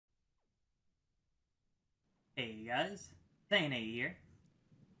Hey guys, Saint-8 here.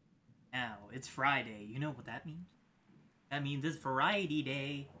 Now, it's Friday. You know what that means? That means it's Variety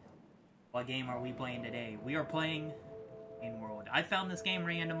Day. What game are we playing today? We are playing In World. I found this game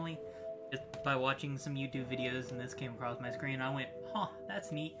randomly just by watching some YouTube videos, and this came across my screen. I went, "Huh,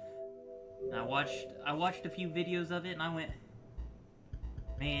 that's neat." And I watched a few videos of it, and I went,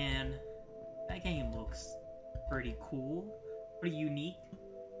 "Man, that game looks pretty cool, pretty unique."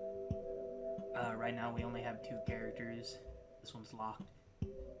 Right now we only have two characters. This one's locked.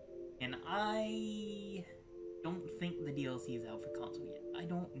 And I don't think the DLC is out for console yet. I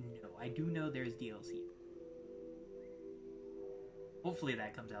don't know. I do know there's DLC. Hopefully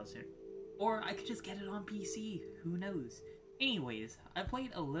that comes out soon. Or I could just get it on PC. Who knows? Anyways, I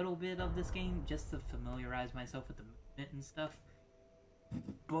played a little bit of this game just to familiarize myself with the movement and stuff.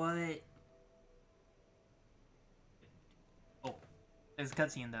 But... oh, there's a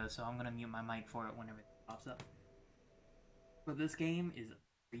cutscene though, so I'm gonna mute my mic for it whenever it pops up. But this game is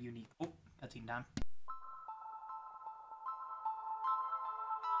very unique. Oh, cutscene time.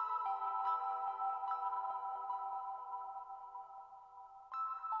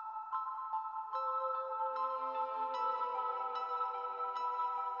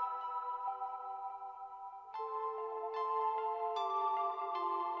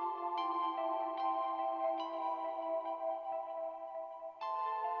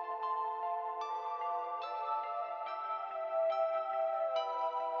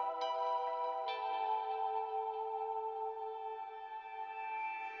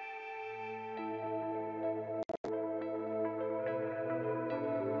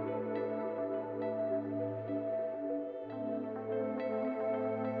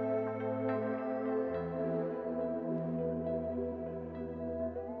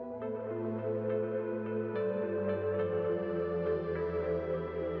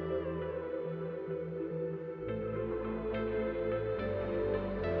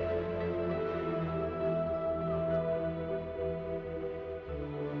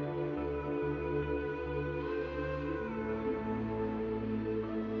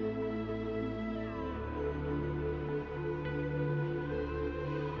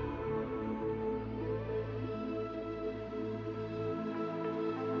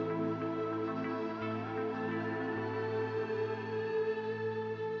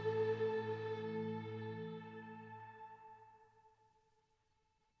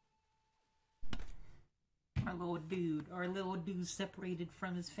 Our little dude separated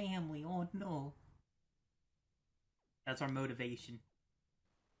from his family. Oh no. That's our motivation.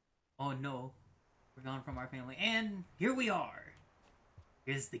 Oh no. We're gone from our family. And here we are.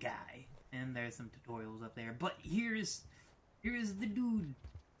 Here's the guy. And there's some tutorials up there. But here's the dude.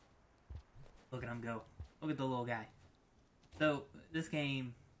 Look at him go. Look at the little guy. So, this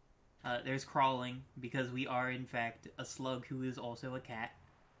game, there's crawling, because we are, in fact, a slug who is also a cat.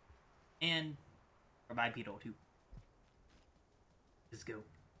 And we're bipedal, too. Just go.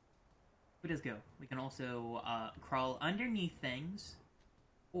 We just go. We can also crawl underneath things,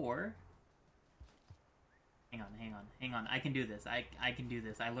 or... hang on. I can do this. I can do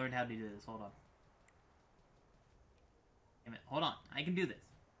this. I learned how to do this. Hold on. Damn it. Hold on. I can do this.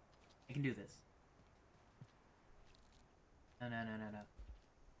 I can do this. No. No.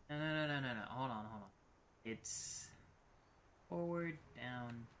 Hold on. It's forward,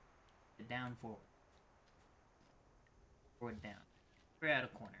 down, forward. Forward, down. Straight out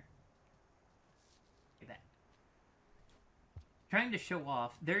of corner. Like that. Trying to show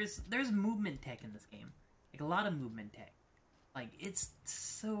off, there's movement tech in this game. Like, a lot of movement tech. Like, it's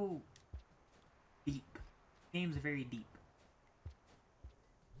so deep. The game's very deep.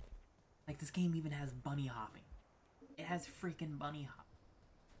 Like, this game even has bunny hopping. It has freaking bunny hop.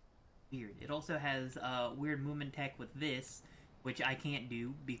 Weird. It also has weird movement tech with this, which I can't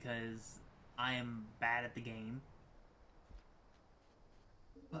do because I am bad at the game.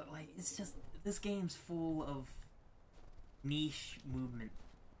 But, like, it's just... this game's full of niche movement.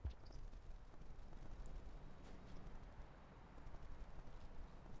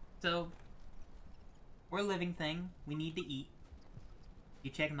 So, we're a living thing. We need to eat.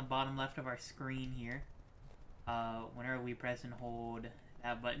 You check in the bottom left of our screen here. Whenever we press and hold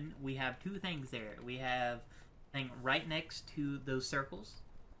that button, we have two things there. We have a thing right next to those circles.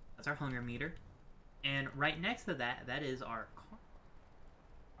 That's our hunger meter. And right next to that, that is our karma.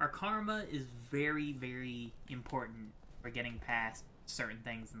 Our karma is very, very important for getting past certain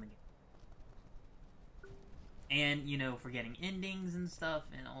things in the game. And, you know, for getting endings and stuff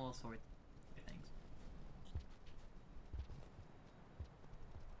and all sorts of things.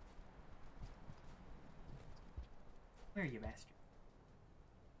 Where are you, bastard?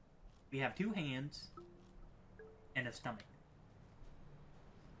 We have two hands. and a stomach.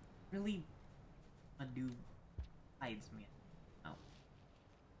 Really, a dude hides me. Oh,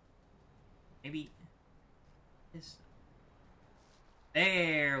 maybe this.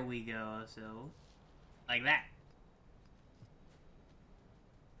 There we go. So, like that.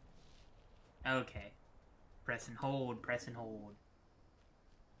 Okay. Press and hold. Press and hold.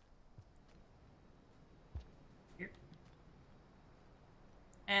 Here.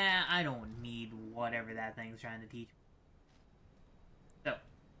 I don't need whatever that thing's trying to teach. So.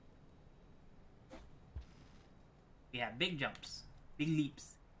 We have big jumps, big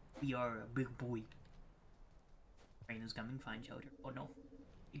leaps. We are a big boy. Rain is coming, find shelter. Oh no,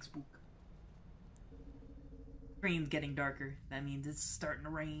 big spook. Screen's getting darker. That means it's starting to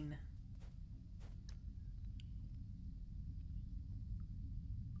rain.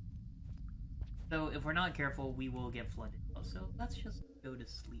 So if we're not careful, we will get flooded. So let's just go to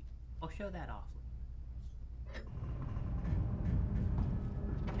sleep. I'll show that off.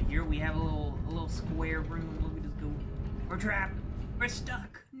 Here we have a little square room. Let me just go. We're trapped. We're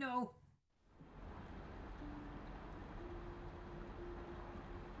stuck. No.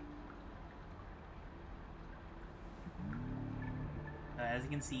 As you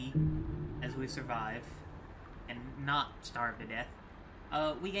can see, as we survive and not starve to death,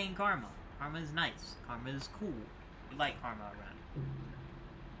 we gain karma. Karma is nice. Karma is cool. We like karma around here.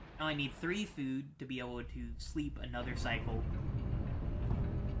 Now I need 3 food to be able to sleep another cycle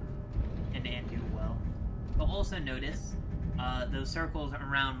and do well. But also notice those circles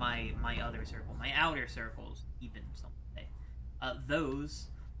around my other circle, my outer circles, even some would say. Those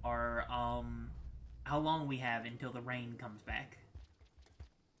are how long we have until the rain comes back.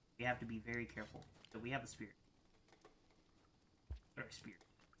 We have to be very careful. So we have a spear. Or a spear.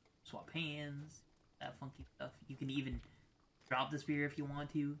 Swap hands, that funky stuff. You can even drop the spear if you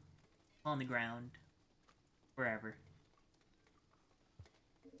want to on the ground, wherever.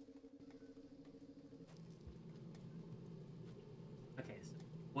 Okay, so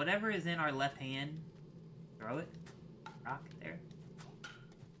whatever is in our left hand, throw it. Rock there.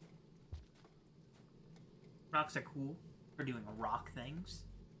 Rocks are cool for doing rock things.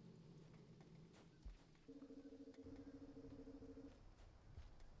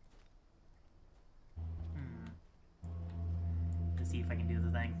 Let's see if I can do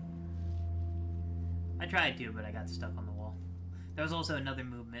the thing. I tried to, but I got stuck on the wall. There was also another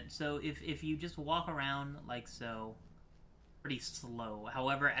movement. So if you just walk around like so, pretty slow.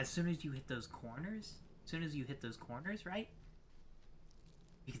 However, as soon as you hit those corners, right?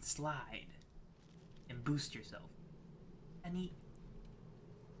 You can slide and boost yourself. And neat.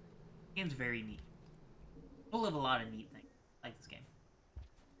 The game's very neat. Full of a lot of neat things. I like this game.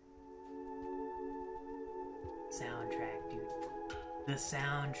 Soundtrack, dude. The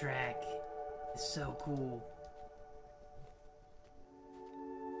soundtrack is so cool.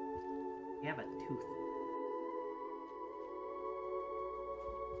 We have a tooth.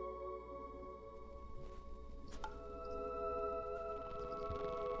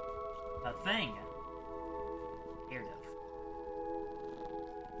 A thing. Scared of.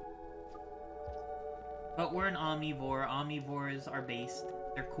 But we're an omnivore. Omnivores are based.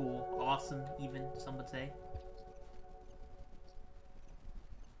 They're cool. Awesome, even, some would say.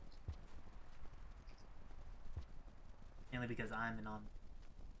 Mainly because I'm an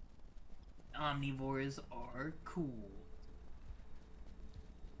omnivores are cool.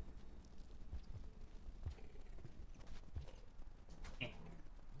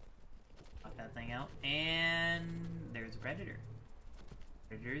 Knock that thing out. And there's a predator.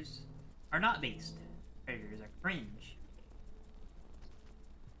 Predators are not based. Predators are cringe.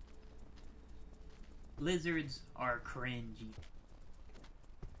 Lizards are cringy.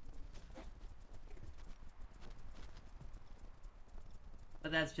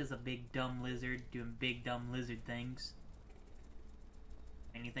 But that's just a big dumb lizard doing big dumb lizard things.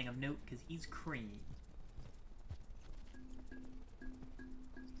 Anything of note, because he's cringe.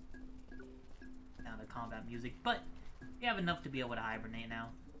 Sound of combat music, but we have enough to be able to hibernate now.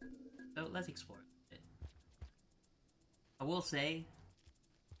 So let's explore it. I will say,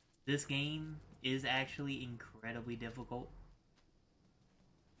 this game is actually incredibly difficult.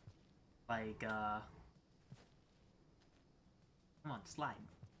 Like, come on, slide.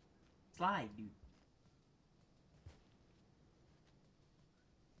 Slide, dude.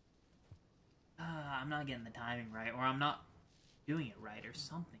 I'm not getting the timing right, or I'm not doing it right, or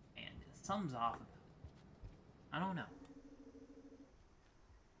something, man. Something's off about it. I don't know.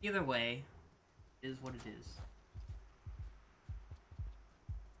 Either way, it is what it is.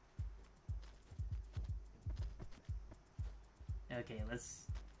 Okay, let's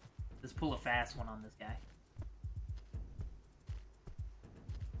pull a fast one on this guy.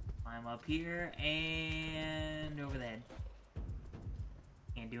 Climb up here and over the head.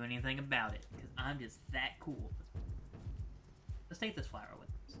 Can't do anything about it because I'm just that cool. Let's take this flower with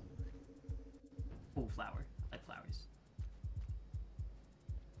us. Cool flower. I like flowers.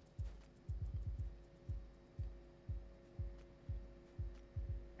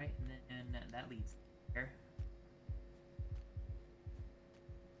 Right, and then that leads there.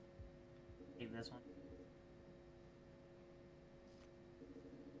 Take this one.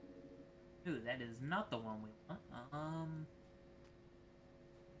 Ooh, that is not the one we want.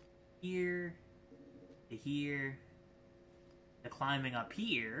 Here to here. The climbing up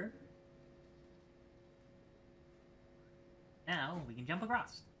here. Now we can jump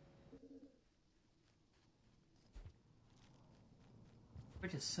across.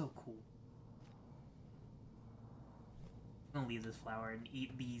 Which is so cool. I'm gonna leave this flower and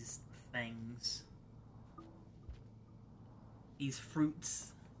eat these things. These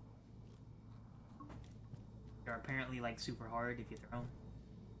fruits. They're apparently like super hard if you throw them.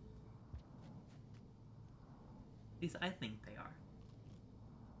 At least I think they are.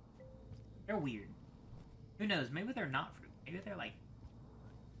 They're weird. Who knows? Maybe they're not fruit. Maybe they're like...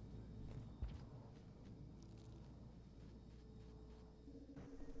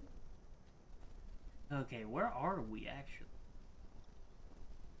 Okay, where are we actually?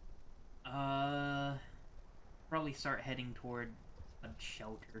 Probably start heading toward a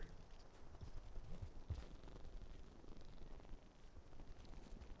shelter.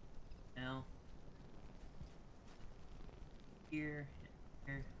 Now, here.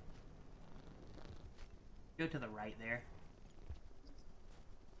 Go to the right there.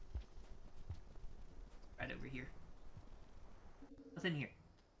 Right over here. What's in here?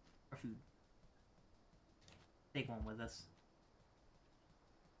 Our food. Take one with us.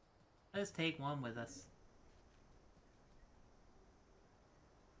 Let's take one with us.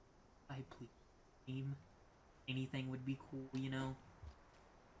 I please. Game. Anything would be cool, you know?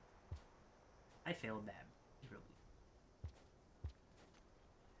 I failed that. Really.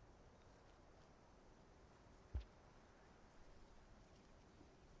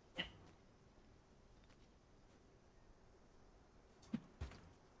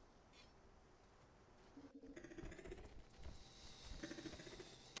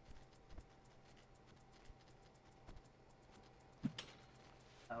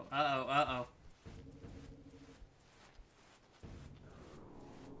 Uh-oh.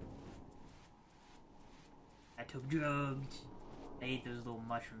 I took drugs. I ate those little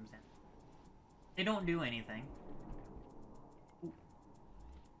mushrooms then. They don't do anything. Ooh.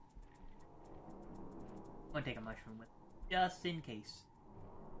 I'm gonna take a mushroom with me, just in case.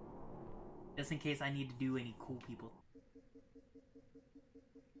 Just in case I need to do any cool people.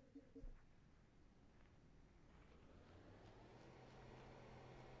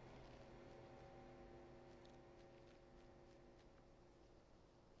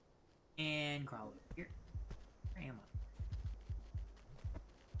 And crawl over here. Where am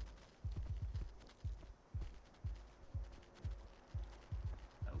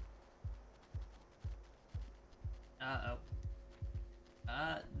I? Uh-oh.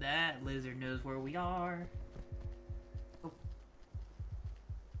 That lizard knows where we are. Oh.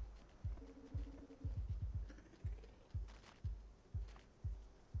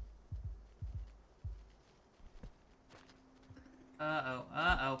 Uh-oh.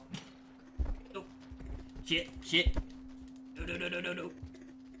 Oh. Shit. No.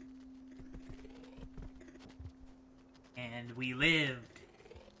 And we lived.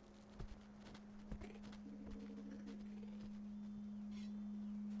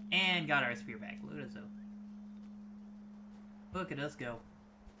 And got our spear back. Look at us go.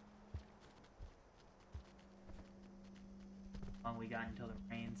 How long we got until the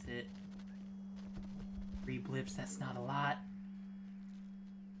rains hit? 3 blips, that's not a lot.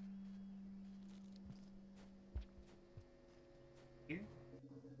 Here?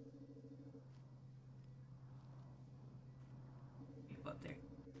 Move up there.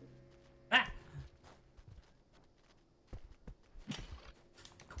 Ah!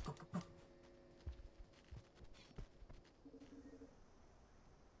 Go.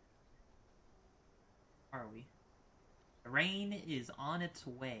 Are we? The rain is on its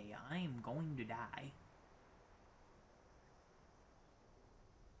way. I am going to die.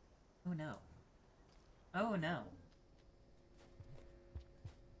 Oh no. Oh no.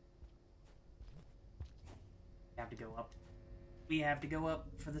 We have to go up. We have to go up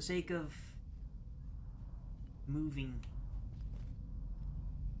for the sake of moving.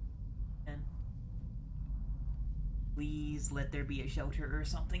 And please let there be a shelter or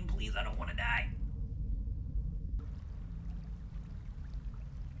something. Please, I don't want to die.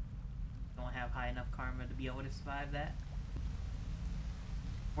 don't have high enough karma to be able to survive that.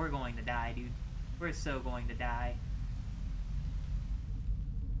 We're going to die, dude. We're so going to die.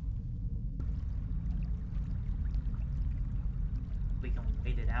 We can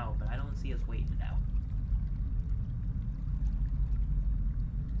wait it out, but I don't see us waiting it out.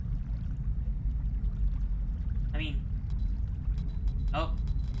 I mean... Oh,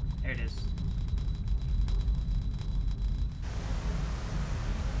 there it is.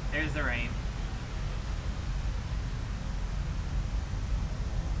 There's the rain.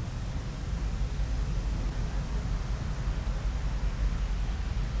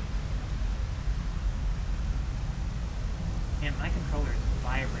 Man, my controller is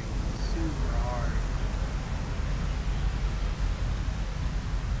vibrating super hard.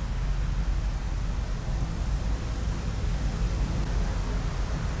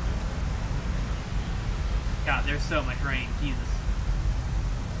 God, there's so much rain, Jesus.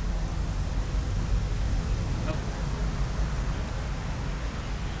 Oh.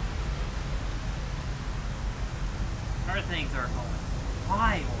 Our things are going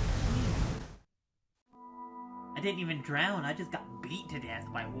wild. I didn't even drown, I just got beat to death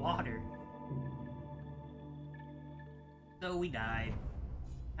by water. So we died.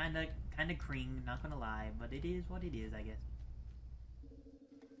 Kinda cream, not gonna lie, but it is what it is, I guess.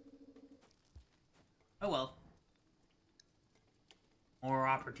 Oh well. More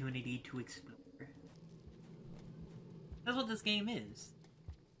opportunity to explore. That's what this game is.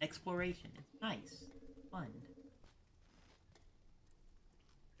 Exploration. It's nice. Fun.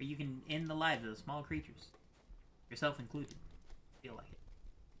 But you can end the lives of small creatures. Yourself included. Feel like it.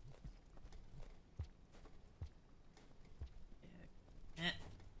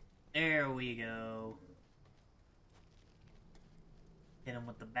 There we go. Hit him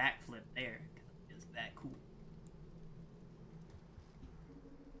with the backflip there. Is that cool?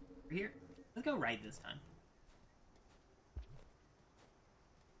 Over here. Let's go right this time.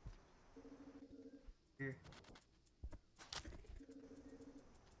 Here.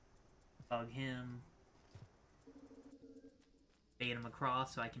 Bug him. Bait him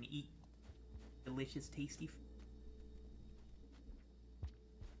across so I can eat delicious, tasty food.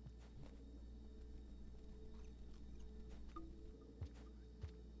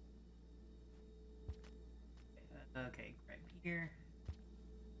 Okay, grab here.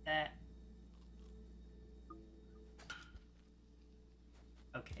 That.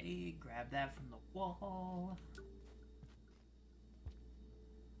 Okay, grab that from the wall.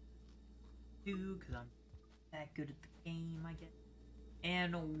 Two, because I'm that good at the game, I guess.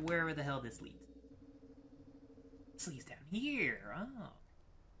 And where the hell this leads? This leads down here. Oh.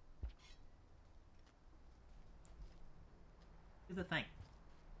 Do the thing.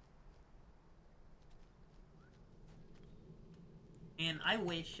 And I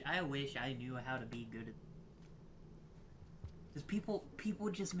wish I knew how to be good at... Because people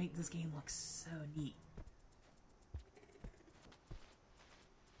just make this game look so neat.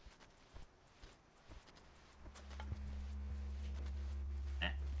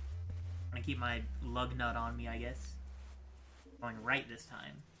 I'm gonna keep my lug nut on me, I guess. Going right this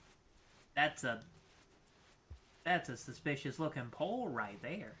time. That's a suspicious looking pole right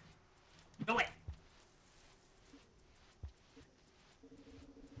there. Go away!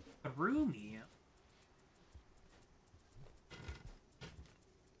 Through me.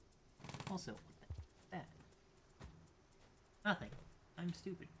 Also, what's that? Nothing. I'm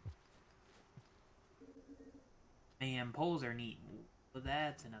stupid. Man, poles are neat. Well,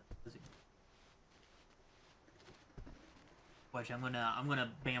 that's enough. Watch, I'm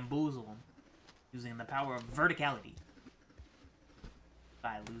gonna bamboozle them using the power of verticality.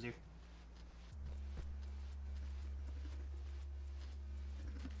 Bye, loser.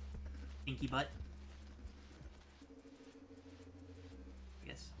 Stinky butt. I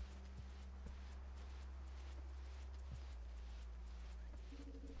guess.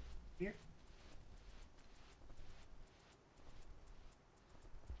 Here.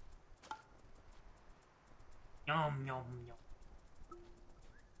 Yum, yum, yum.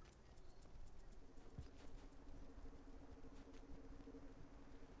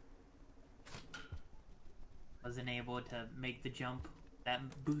 Wasn't able to make the jump.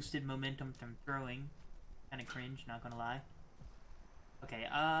 That boosted momentum from throwing. Kinda cringe, not gonna lie. Okay,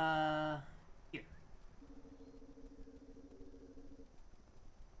 here.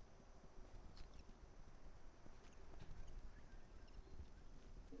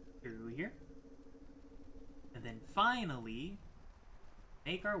 Through here. And then finally,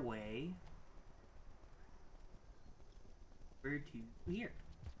 make our way over to here.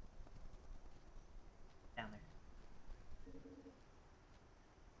 Down there.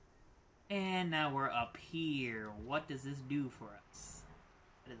 And now we're up here. What does this do for us?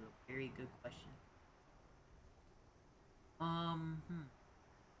 That is a very good question. I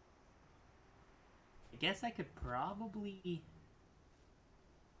guess I could probably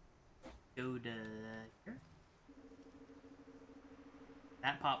go to here.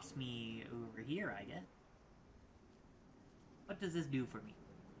 That pops me over here, I guess. What does this do for me?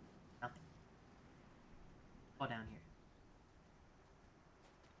 Nothing. Fall down here.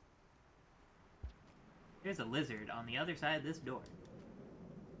 There's a lizard on the other side of this door.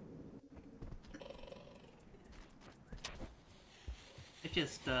 Let's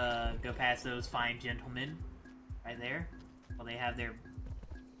just go past those fine gentlemen right there while they have their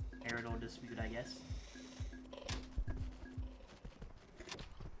marital dispute, I guess.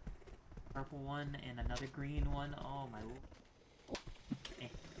 Purple one and another green one. Oh my lord. Eh.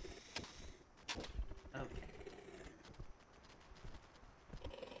 Okay.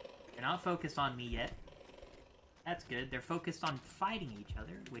 They're not focused on me yet. That's good. They're focused on fighting each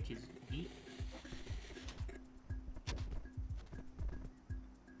other, which is neat.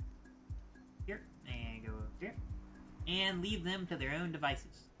 Here, and go over here. And leave them to their own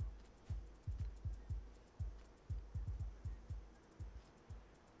devices.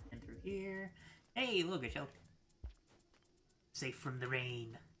 And through here. Hey, look, a shelter. Safe from the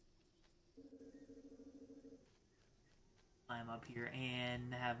rain. Climb up here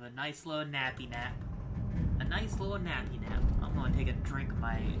and have a nice little nappy nap. A nice little nappy nap. I'm gonna take a drink of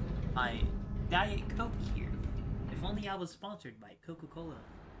my Diet Coke here. If only I was sponsored by Coca-Cola,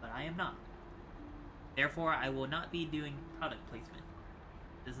 but I am not. Therefore, I will not be doing product placement.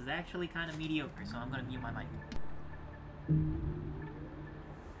 This is actually kind of mediocre, so I'm gonna mute my mic.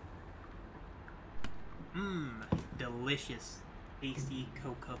 Delicious, tasty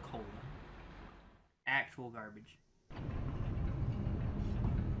Coca-Cola. Actual garbage.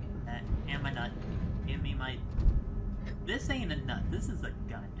 And my nut. Give me my... This ain't a nut, this is a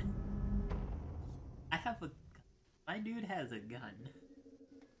gun. I have a... My dude has a gun.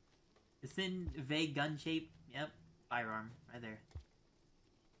 It's in vague gun shape. Yep, firearm, right there.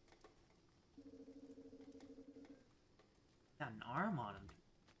 Got an arm on him.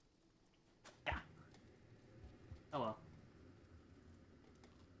 Yeah. Oh well.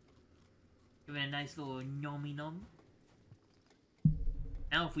 Give it a nice little yummy num.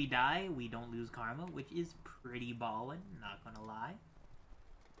 Now if we die, we don't lose karma, which is pretty ballin', not gonna lie.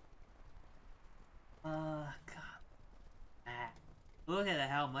 God. Look at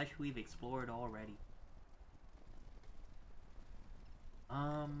how much we've explored already.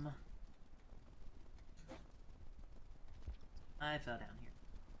 I fell down here.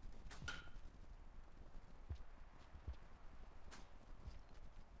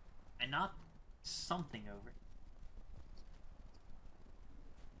 I knocked something over.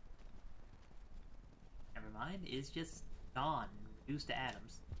 Never mind, it's just gone, reduced to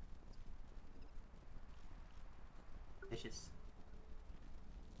atoms. Vicious.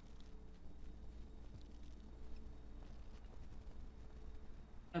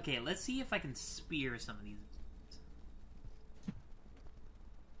 Okay, let's see if I can spear some of these.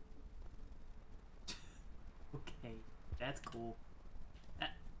 Okay, that's cool.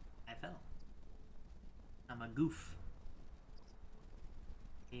 I fell. I'm a goof.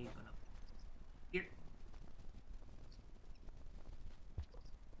 Okay, going up here.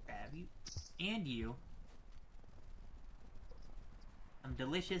 Grab you. And you. Some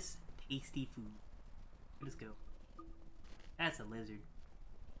delicious, tasty food. Let's go. That's a lizard.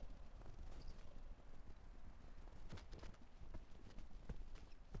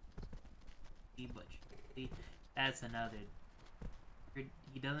 Butch. See, that's another.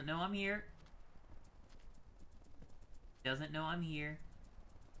 He doesn't know I'm here. Doesn't know I'm here.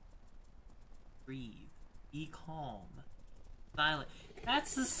 Breathe. Be calm. Silent.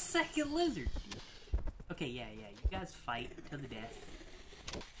 That's the second lizard. Okay, yeah. You guys fight to the death.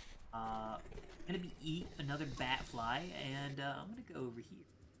 I'm gonna eat another bat fly, and I'm gonna go over here.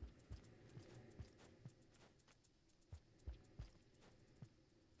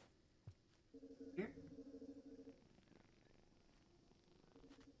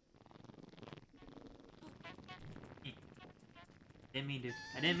 I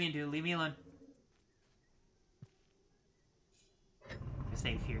didn't mean to. Leave me alone. You're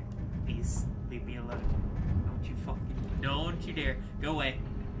safe here. Please, leave me alone. Don't you dare. Go away.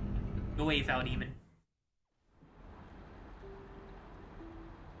 Go away, foul demon.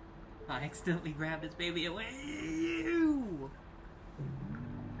 I accidentally grabbed his baby away.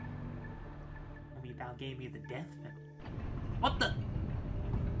 Homie about gave me the death penalty. What the?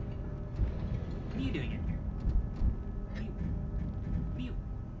 What are you doing in here?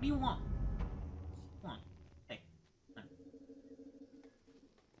 What do you want?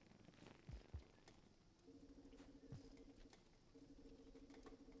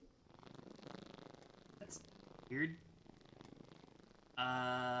 Weird.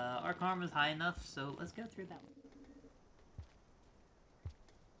 Our karma's high enough, so let's go through that one.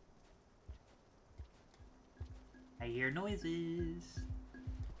 I hear noises.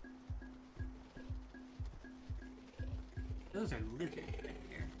 Those are lizards right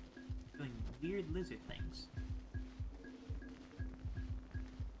there. Doing weird lizard things.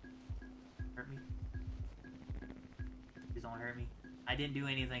 Hurt me? Please don't hurt me. I didn't do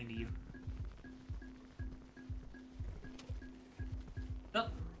anything to you. Oh!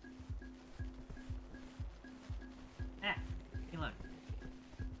 Ah! Hey, look.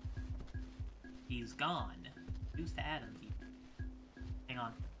 He's gone. Who's to Adam people? Hang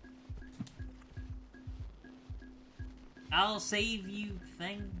on. I'll save you,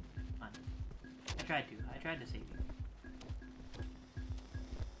 thing. Come on. I tried to save you.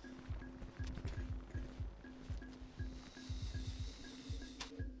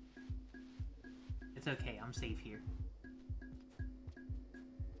 It's okay, I'm safe here.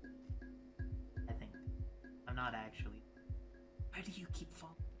 I think. I'm not actually. Why do you keep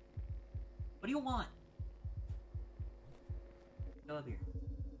falling? What do you want? Go up here.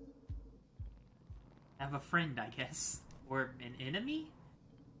 I have a friend, I guess. Or an enemy?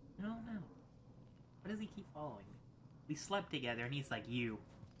 I don't know. Why does he keep following me? We slept together and he's like, you.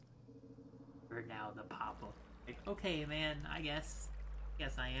 You're now the papa. Like, okay, man, I guess.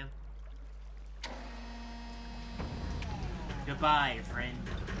 Yes, I am. Goodbye, friend.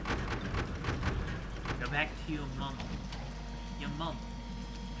 Go back to your mom. Your mom.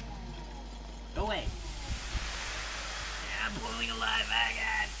 Go away. Yeah, I'm blowing alive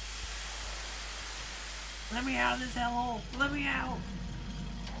again. Let me out of this hellhole. Let me out.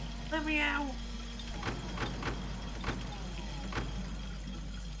 Let me out.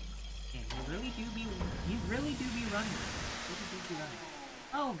 Man, you really do be running. Really do be running.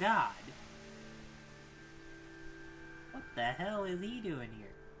 Oh God. What the hell is he doing here?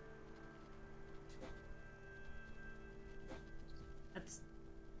 That's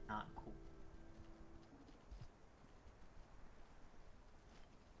not cool.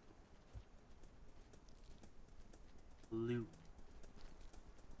 Loot.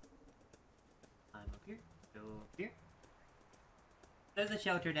 I'm up here. Go up here. There's a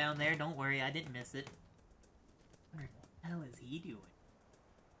shelter down there. Don't worry, I didn't miss it. What the hell is he doing?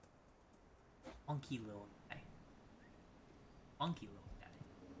 Funky little guy. Funky little guy.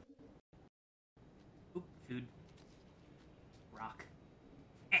 Oop, food. Rock.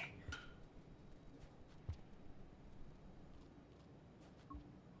 Eh.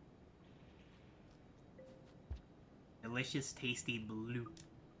 Delicious, tasty blue.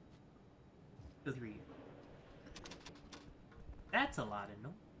 Go through here. That's a lot of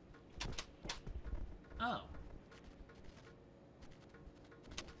noise. Oh.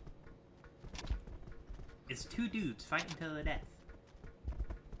 It's two dudes fighting to the death.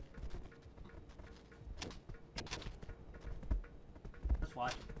 Let's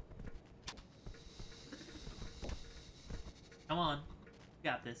watch it. Come on.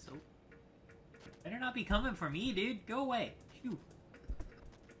 You got this. Oh. Better not be coming for me, dude. Go away. Shoo.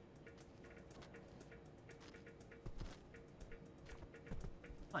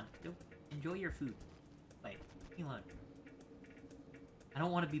 Come on. Go. Enjoy your food. Wait. Hang on. I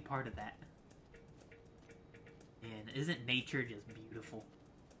don't want to be part of that. Man, isn't nature just beautiful?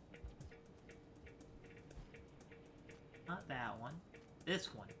 Not that one.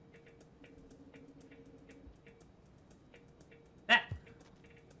 This one. That!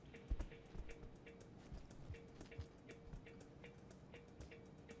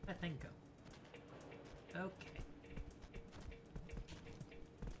 That thing go? Okay.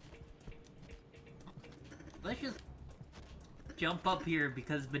 Let's just jump up here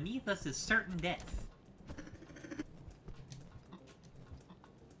because beneath us is certain death.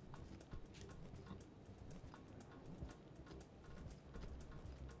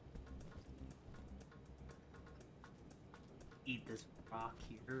 Eat this rock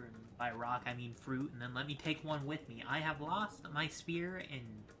here, and by rock I mean fruit, and then let me take one with me. I have lost my spear and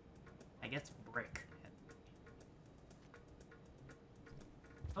I guess brick.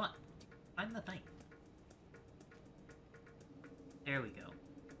 Come on, find the thing. There we go.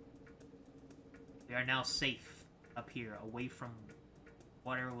 We are now safe up here, away from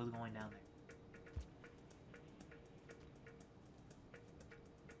whatever was going down there.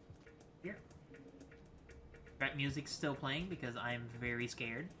 Here. Threat music's still playing because I'm very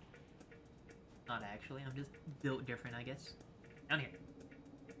scared. Not actually, I'm just built different, I guess. Down here.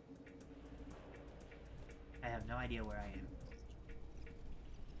 I have no idea where I am.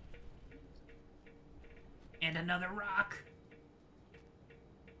 And another rock!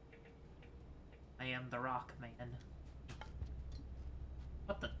 I am the rock man.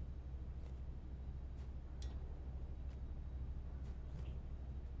 What the?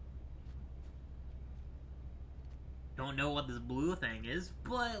 Don't know what this blue thing is,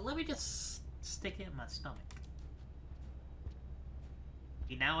 but let me just stick it in my stomach.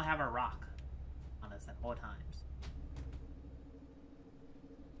 We now have a rock on us at all times.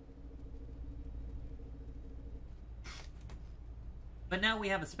 But now we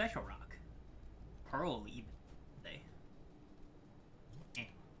have a special rock. Pearl, even.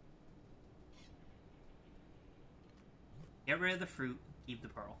 Get rid of the fruit, keep the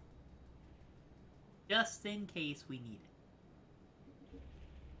pearl. Just in case we need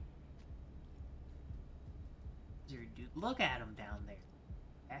it. Dude, look at him down there.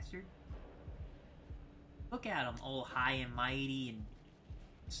 Bastard. Look at him, all high and mighty and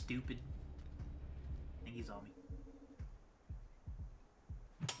stupid. I think he's on me.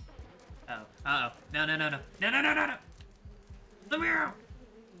 Uh-oh. Uh-oh. No, no, no, no. No, no, no, no, no! Let me out!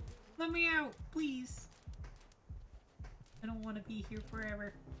 Let me out, please. I don't want to be here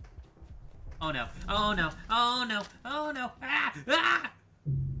forever. Oh no. Oh no. Oh no. Oh no. Ah! Ah!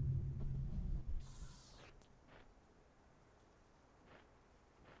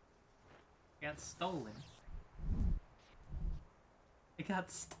 Got stolen. It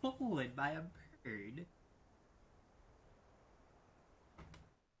got stolen by a bird.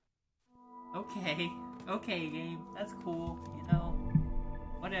 Okay. Okay, game. That's cool. You know.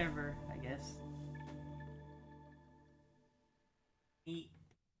 Whatever, I guess.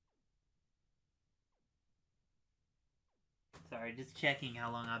 Sorry, just checking how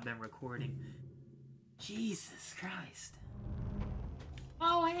long I've been recording. Jesus Christ.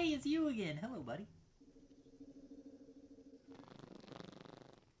 Oh, hey, it's you again. Hello, buddy.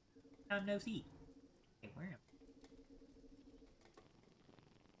 Time no see. Hey, where am I?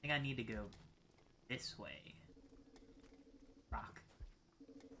 I think I need to go this way. Rock.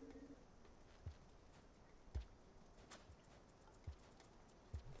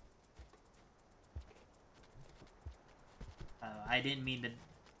 I didn't mean to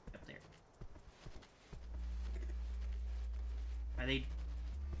up there. Are they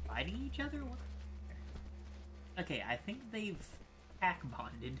fighting each other? What? Okay, I think they've pack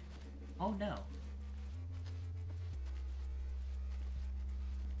bonded. Oh no.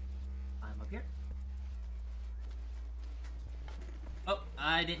 I'm up here. Oh,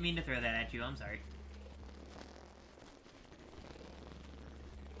 I didn't mean to throw that at you. I'm sorry.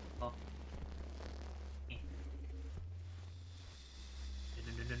 Oh.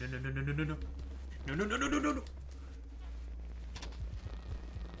 No, no, no, no, no, no, no. No, no, no, no, no, no, no.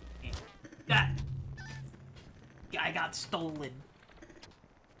 That guy got stolen.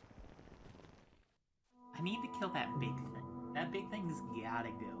 I need to kill that big thing. That big thing's gotta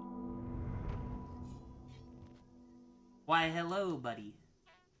go. Why, hello, buddy.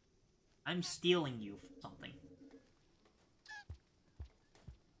 I'm stealing you for something.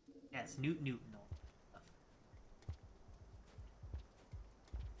 Yes, Newt Newton.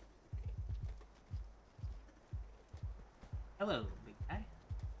 Hello, big guy.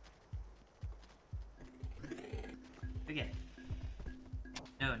 Forget it.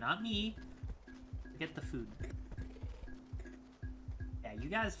 No, not me. Forget the food. Yeah, you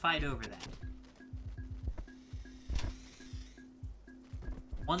guys fight over that.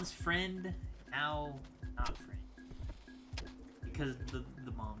 Once friend, now not friend. Because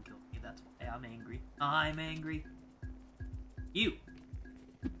the mom killed me, that's why I'm angry. I'm angry. You!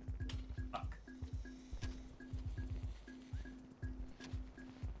 Fuck.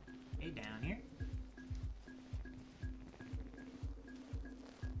 Okay, down here.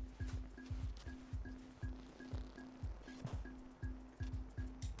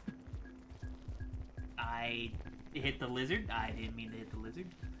 I hit the lizard. I didn't mean to hit the lizard.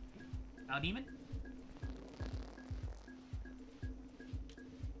 Cow demon?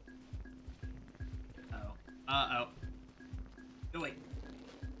 Uh-oh. Uh-oh. Go away.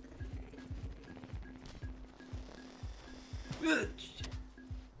 Ugh.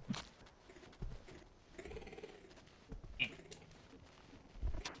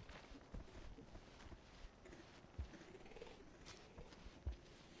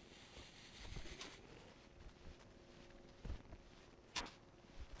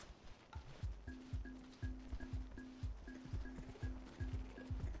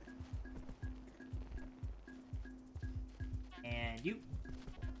 And you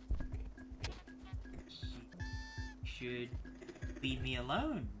should leave me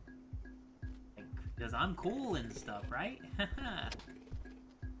alone. Like, because I'm cool and stuff, right?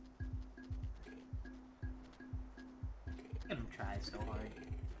 Let him try so hard.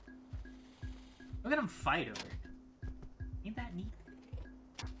 Look at him fight over it. Ain't that neat?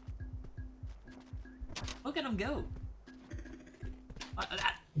 Look at him go. What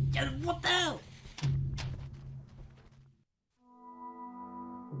the hell?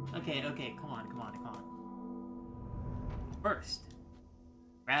 Okay, okay, come on. First,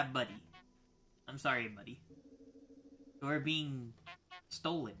 grab Buddy. I'm sorry, Buddy. You're being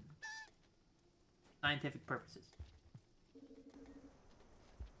stolen. Scientific purposes.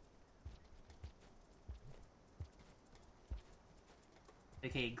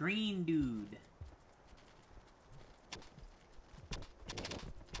 Okay, green dude.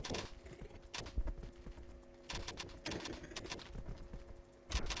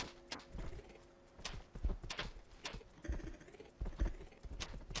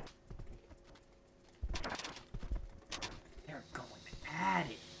 They're going at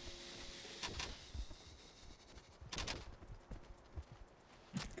it.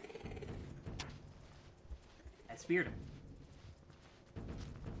 I speared him.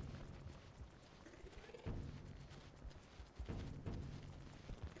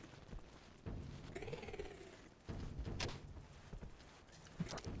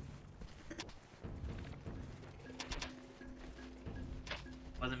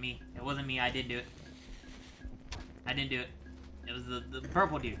 It wasn't me. I didn't do it. It was the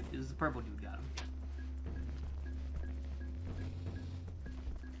purple dude. It was the purple dude got him.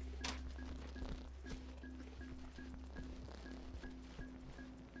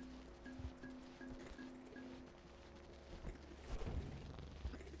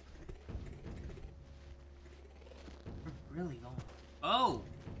 We're really going. Oh!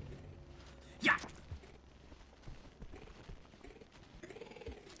 Yeah!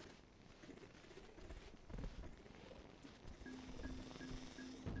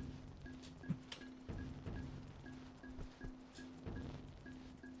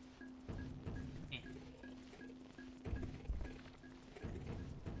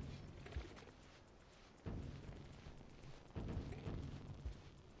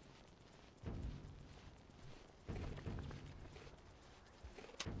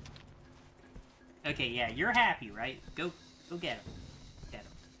 Okay, yeah, you're happy, right? Go get him. Get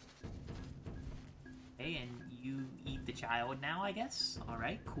him. Okay, and you eat the child now, I guess?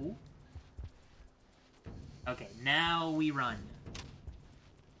 Alright, cool. Okay, now we run.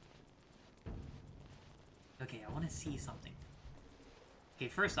 Okay, I want to see something. Okay,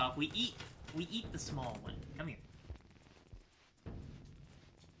 first off, we eat the small one. Come here.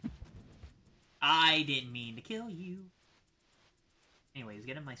 I didn't mean to kill you. Anyways,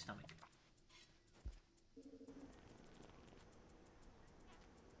 get in my stomach.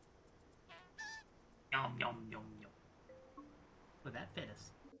 Yum, yum, yum, yum. Well, that fed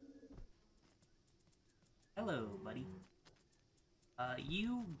us. Hello, buddy.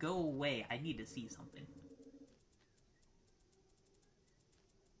 You go away. I need to see something.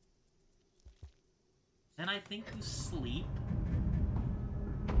 Then I think you sleep.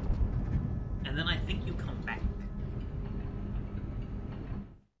 And then I think you come back.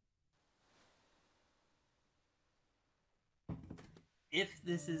 If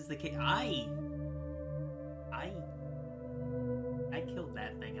this is the case, I killed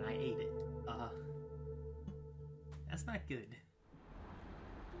that thing and I ate it. That's not good.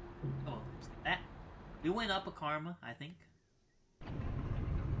 Oh, that. We went up a karma, I think.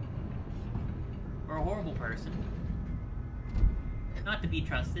 We're a horrible person. Not to be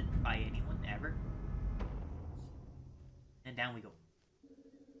trusted by anyone, ever. And down we go.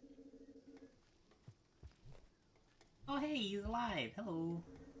 Oh hey, he's alive. Hello.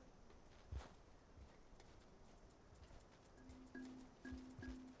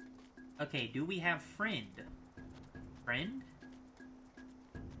 Okay, do we have friend? Friend?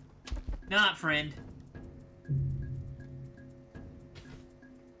 Not friend.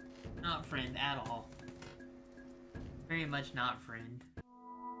 Not friend at all. Very much not friend.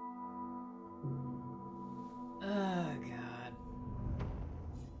 Oh, God.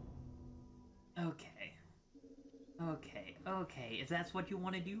 Okay. Okay, okay. If that's what you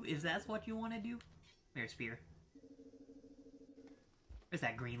want to do, Come here, Spear. Where's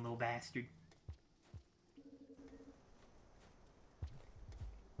that green little bastard?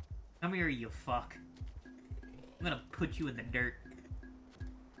 Come here, you fuck. I'm gonna put you in the dirt.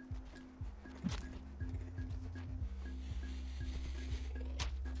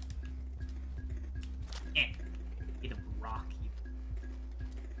 Get a rock, you.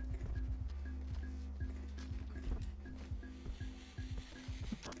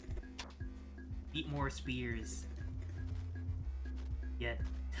 Eat more spears. You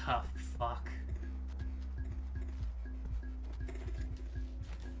tough fuck.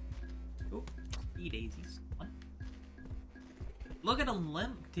 Oh, Whoopsie daisies. What? Look at him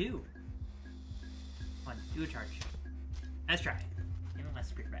limp, too. Come on, do a charge. Let's try it. Give me my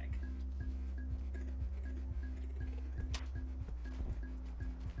spirit back.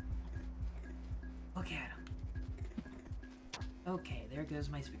 Look at him. Okay, there goes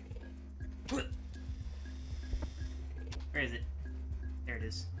my spirit. Where is it? There it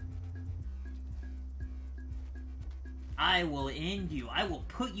is. I will end you. I will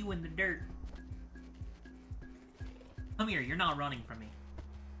put you in the dirt. Come here, you're not running from me.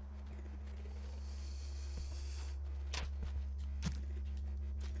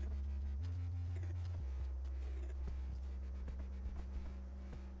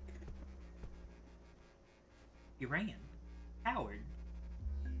 You ran. Coward.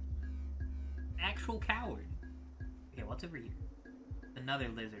 Actual coward. Okay, what's over here? Another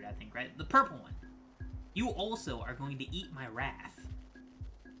lizard, I think, right? The purple one. You also are going to eat my wrath.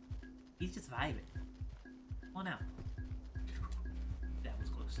 He's just vibing. Come on out. That was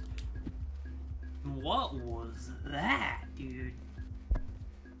close. What was that, dude?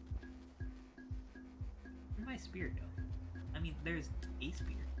 Where'd my spear go? I mean, there's a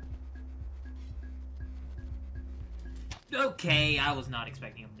spear. Okay, I was not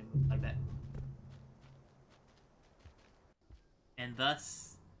expecting him to move like that. And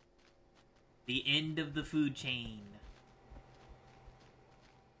thus, the end of the food chain.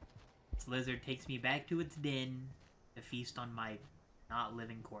 This lizard takes me back to its den to feast on my not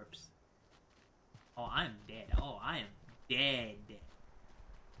living corpse. Oh, I'm dead. Oh, I am dead.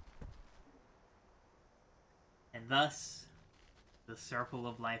 And thus, the circle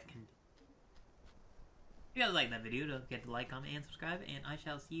of life continues. If you guys like that video, don't forget to like, comment, and subscribe, and I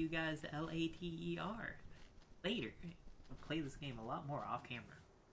shall see you guys later. I'll play this game a lot more off camera.